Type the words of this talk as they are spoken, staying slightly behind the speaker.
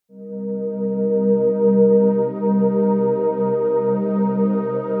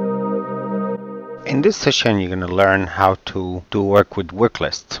In this session, you're going to learn how to do work with work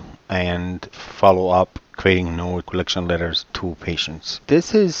lists and follow up creating note collection letters to patients.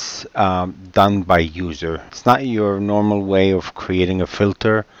 This is done by user. It's not your normal way of creating a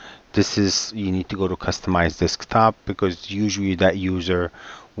filter. This is, you need to go to customize desktop because usually that user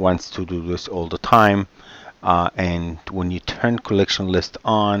wants to do this all the time. And when you turn collection list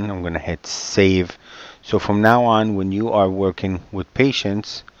on, I'm going to hit save. So from now on, when you are working with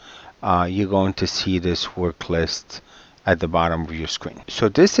patients, you're going to see this work list at the bottom of your screen. So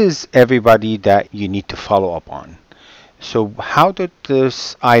this is everybody that you need to follow up on. So how did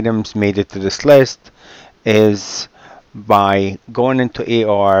these items made it to this list is by going into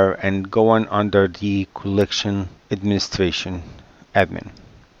AR and going under the collection administration admin.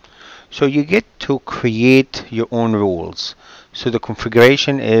 So you get to create your own rules. So the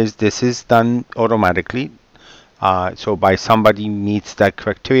configuration is, this is done automatically. So by somebody meets that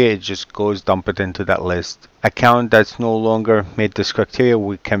criteria, it just goes dump it into that list. Account that's no longer met this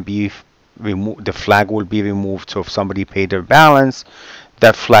criteria can be removed. The flag will be removed. So if somebody paid their balance,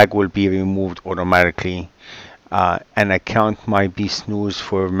 that flag will be removed automatically. An account might be snoozed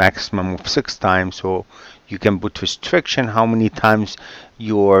for a maximum of 6 times. So you can put restriction how many times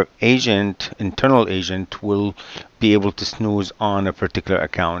your agent, internal agent, will be able to snooze on a particular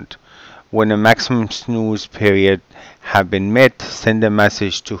account. When a maximum snooze period have been met, send a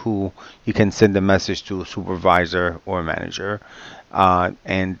message to who? You can send a message to supervisor or manager.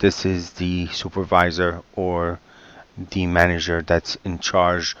 And this is the supervisor or the manager that's in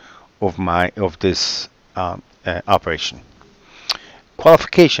charge of this operation.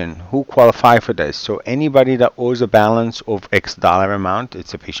 Qualification, who qualify for this? So anybody that owes a balance of X dollar amount,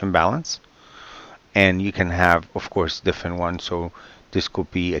 it's a patient balance. And you can have, of course, different ones. So this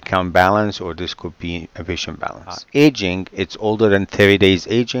could be account balance or this could be a patient balance. Aging, it's older than 30 days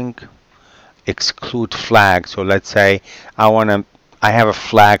aging. Exclude flags. So let's say I have a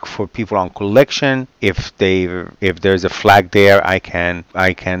flag for people on collection. If there's a flag there, I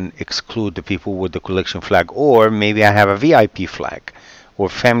can exclude the people with the collection flag. Or maybe I have a VIP flag or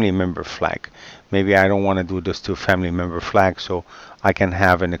family member flag. Maybe I don't want to do this to family member flag, so I can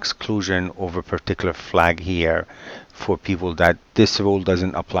have an exclusion of a particular flag here for people that this rule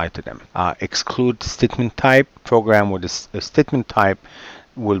doesn't apply to them. Exclude statement type. Program with a statement type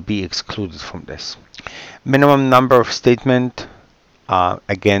will be excluded from this. Minimum number of statement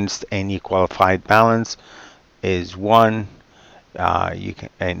against any qualified balance is 1.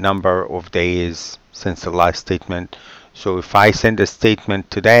 A number of days since the last statement. So if I send a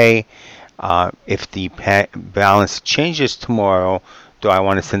statement today, if the balance changes tomorrow, do I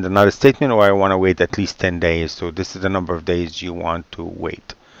want to send another statement or I want to wait at least 10 days? So this is the number of days you want to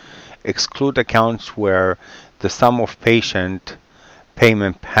wait. Exclude accounts where the sum of patient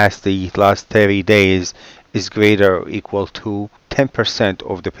payment past the last 30 days is greater or equal to 10%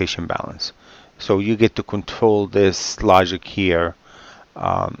 of the patient balance. So you get to control this logic here.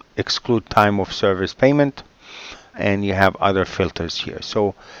 Exclude time of service payment. And you have other filters here.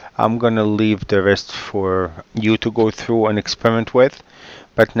 So I'm going to leave the rest for you to go through and experiment with.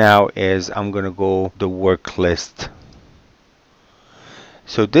 But now I'm going to go the work list.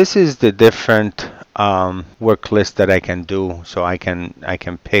 So this is the different work list that I can do. So I can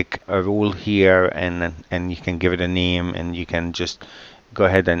pick a rule here and you can give it a name and you can just go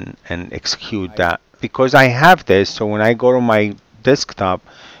ahead and execute that. Because I have this, so when I go to my desktop,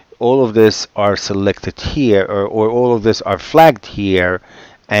 all of this are selected here, or all of this are flagged here,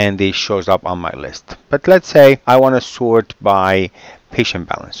 and they shows up on my list. But let's say I want to sort by patient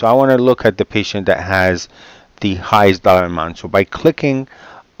balance. So I want to look at the patient that has the highest dollar amount. So by clicking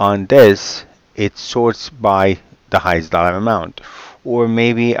on this, it sorts by the highest dollar amount. Or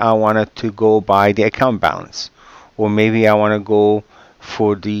maybe I wanted to go by the account balance. Or maybe I want to go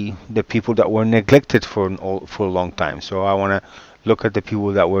for the people that were neglected for a long time. So I want to look at the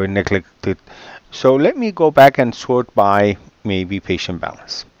people that were neglected. So let me go back and sort by maybe patient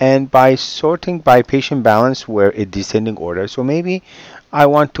balance. And by sorting by patient balance, we're in descending order. So maybe I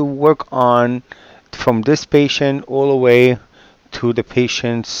want to work on from this patient all the way to the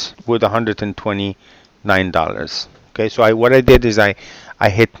patients with $129. Okay, so what I did is I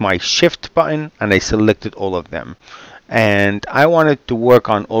hit my shift button and I selected all of them. And I wanted to work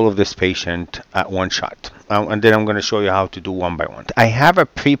on all of this patient at one shot. And then I'm going to show you how to do one by one. I have a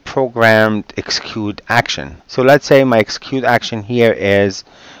pre-programmed execute action. So let's say my execute action here is,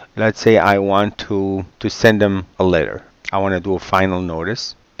 let's say I want to send them a letter. I want to do a final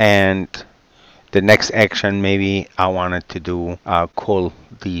notice. And the next action, maybe I wanted to do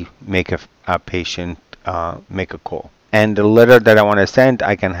make a patient make a call. And the letter that I want to send,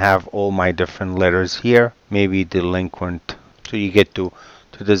 I can have all my different letters here. Maybe delinquent. So you get to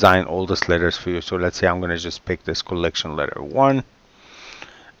design all these letters for you. So let's say I'm going to just pick this collection letter 1.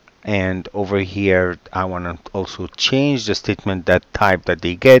 And over here, I want to also change the statement that type that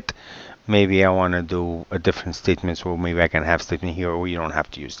they get. Maybe I want to do a different statement, so maybe I can have statement here, or you don't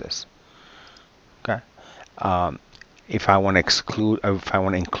have to use this. Okay. If I want to exclude, if I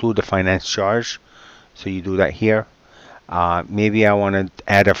want to include the finance charge, so you do that here. Maybe I want to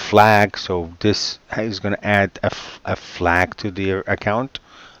add a flag, so this is going to add a flag to their account.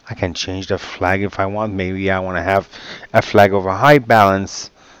 I can change the flag if I want. Maybe I want to have a flag of a high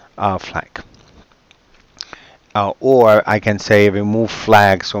balance flag. Or I can say remove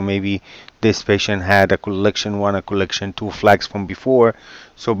flag, so maybe this patient had a collection 1, a collection 2 flags from before.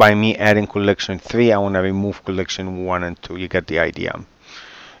 So by me adding collection 3, I want to remove collection 1 and 2. You get the idea.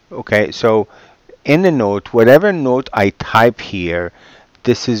 Okay, so in the note, whatever note I type here,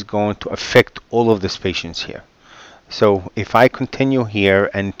 this is going to affect all of these patients here. So if I continue here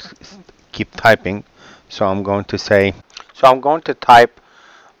and keep typing, so I'm going to say, so I'm going to type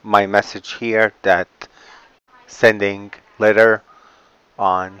my message here that sending letter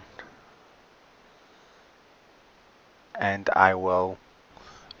on, and I will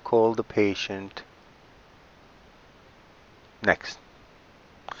call the patient next.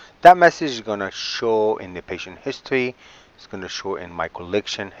 That message is going to show in the patient history. It's going to show in my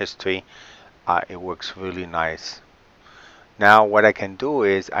collection history. It works really nice. Now what I can do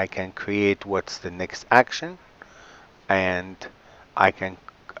is I can create what's the next action, and I can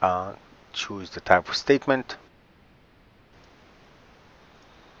choose the type of statement.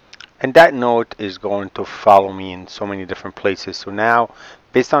 And that note is going to follow me in so many different places. So now,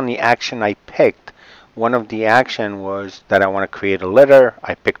 based on the action I picked, one of the action was that I want to create a letter.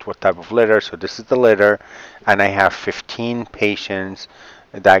 I picked what type of letter, so this is the letter, and I have 15 patients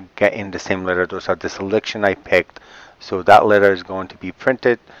that get in the same letter. Those are the selection I picked. So that letter is going to be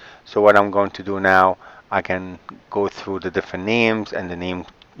printed. So what I'm going to do now, I can go through the different names and the name,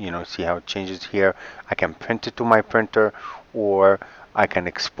 see how it changes here. I can print it to my printer, or I can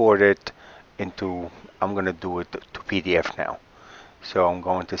export it into, I'm going to do it to PDF now. So I'm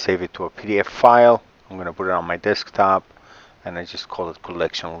going to save it to a PDF file. I'm going to put it on my desktop, and I just call it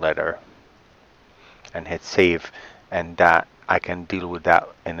collection letter and hit save, and that I can deal with that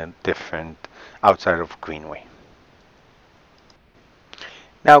in a different, outside of Greenway.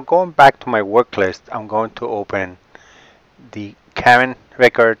 Now going back to my work list, I'm going to open the Karen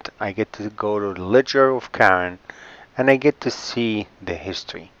record. I get to go to the ledger of Karen, and I get to see the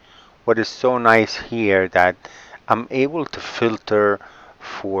history. What is so nice here that I'm able to filter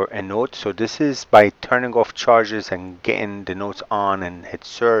for a note. So this is by turning off charges and getting the notes on and hit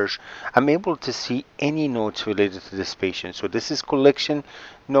search. I'm able to see any notes related to this patient. So this is collection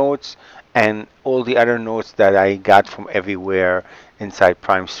notes and all the other notes that I got from everywhere inside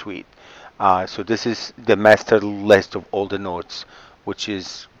PrimeSuite. So this is the master list of all the notes, which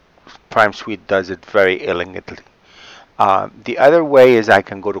is PrimeSuite does it very elegantly. The other way is I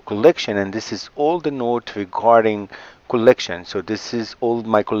can go to collection, and this is all the notes regarding collection. So this is all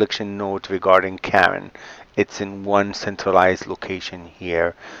my collection notes regarding Karen. It's in one centralized location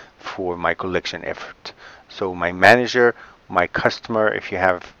here for my collection effort. So my manager, my customer, if you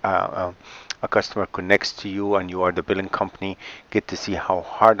have a customer connects to you and you are the billing company, get to see how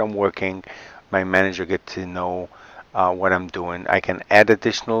hard I'm working. My manager get to know what I'm doing. I can add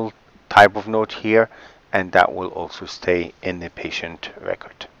additional type of note here, and that will also stay in the patient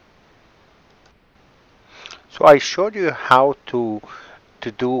record. So I showed you how to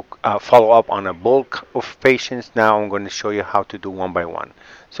do follow up on a bulk of patients. Now I'm going to show you how to do one by one.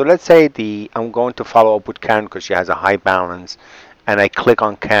 So let's say I'm going to follow up with Karen because she has a high balance, and I click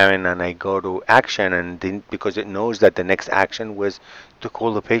on Karen and I go to action, and then because it knows that the next action was to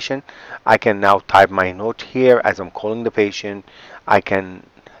call the patient, I can now type my note here as I'm calling the patient. I can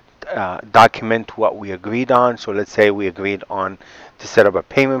document what we agreed on. So let's say we agreed on to set up a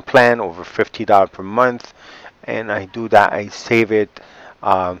payment plan over $50 per month, and I do that. I save it,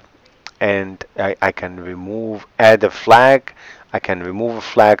 and I can add a flag. I can remove a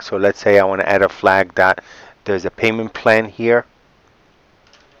flag. So let's say I want to add a flag that there's a payment plan here.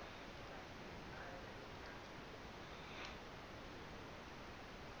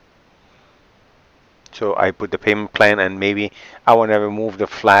 So I put the payment plan, and maybe I want to remove the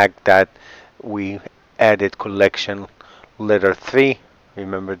flag that we added collection letter 3.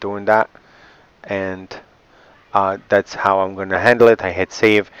 Remember doing that? And that's how I'm going to handle it. I hit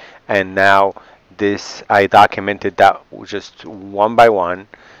save, and now this I documented that just one by one,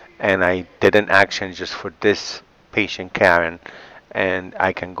 and I did an action just for this patient Karen, and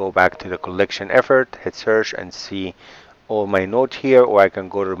I can go back to the collection effort, hit search, and see all my notes here, or I can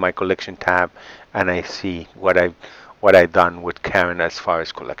go to my collection tab and I see what I've done with Karen as far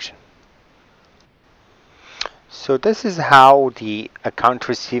as collection. So this is how the account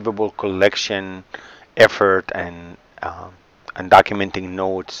receivable collection effort and documenting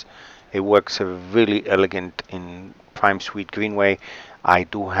notes. It works really elegant in PrimeSuite Greenway. I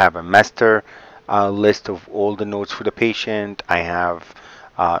do have a master list of all the notes for the patient. I have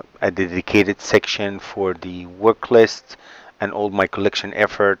a dedicated section for the work list and all my collection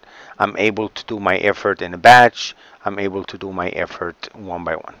effort. I'm able to do my effort in a batch. I'm able to do my effort one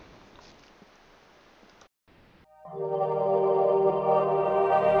by one.